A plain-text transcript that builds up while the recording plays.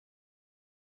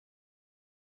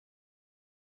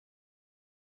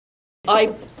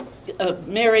I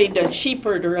married a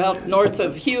sheepherder out north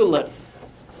of Hewlett,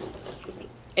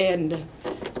 and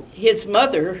his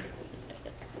mother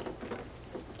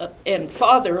and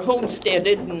father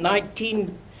homesteaded in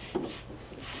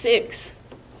 1906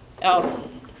 out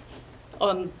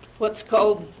on what's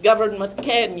called Government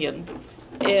Canyon,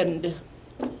 and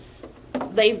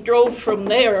they drove from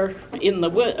there in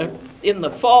the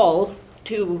fall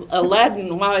to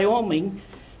Aladdin, Wyoming.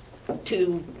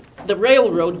 The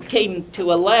railroad came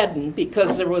to Aladdin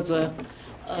because there was a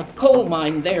coal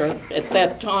mine there at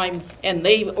that time, and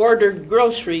they ordered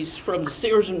groceries from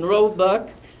Sears and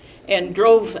Roebuck and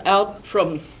drove out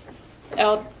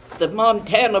the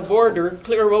Montana border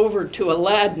clear over to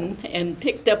Aladdin and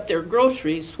picked up their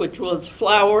groceries, which was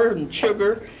flour and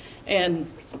sugar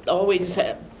and always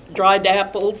dried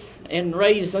apples and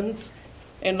raisins,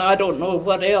 and I don't know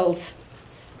what else.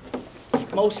 It's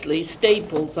mostly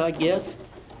staples, I guess.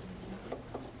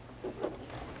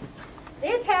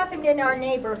 This happened in our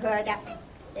neighborhood.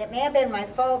 It may have been my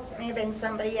folks, it may have been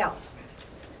somebody else.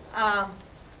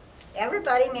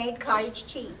 Everybody made cottage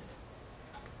cheese.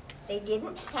 They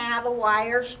didn't have a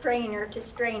wire strainer to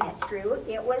strain it through.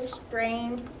 It was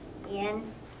strained in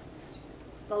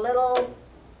the little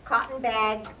cotton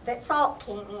bag that salt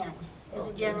came in, as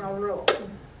a general rule.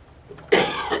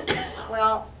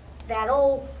 Well, that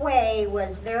old whey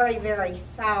was very, very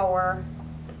sour,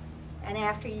 and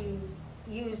after you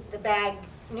used the bag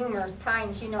numerous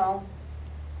times, you know,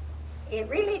 it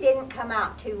really didn't come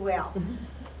out too well.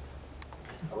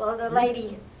 Well, the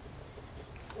lady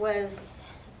was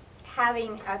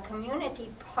having a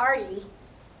community party,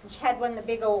 and she had one of the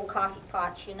big old coffee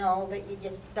pots, you know, that you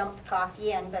just dump the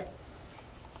coffee in, but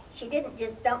she didn't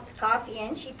just dump the coffee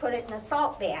in, she put it in a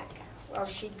salt bag. Well,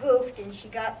 she goofed and she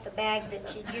got the bag that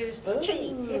she used for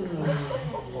cheese.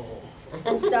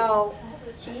 So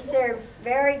she served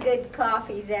very good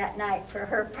coffee that night for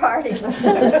her party.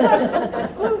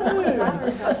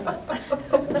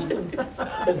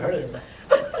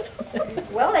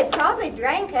 Well, they probably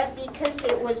drank it because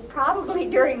it was probably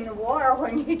during the war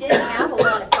when you didn't have a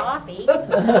lot of coffee.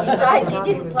 Besides, you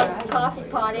didn't plug the coffee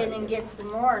pot in and get some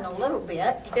more in a little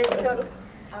bit. It took...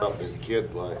 As a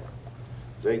kid, like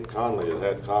Jake Conley that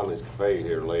had Conley's Cafe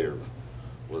here later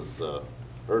was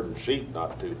herding sheep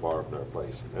not too far from their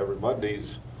place. And every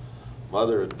Monday's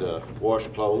mother would wash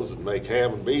clothes and make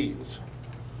ham and beans.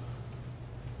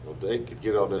 Well, Jake could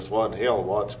get on this one hill and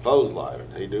watch clothes line,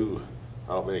 and he knew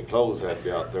how many clothes had to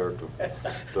be out there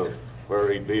to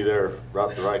where he'd be there right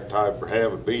at the right time for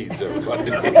ham and beans every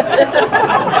Monday.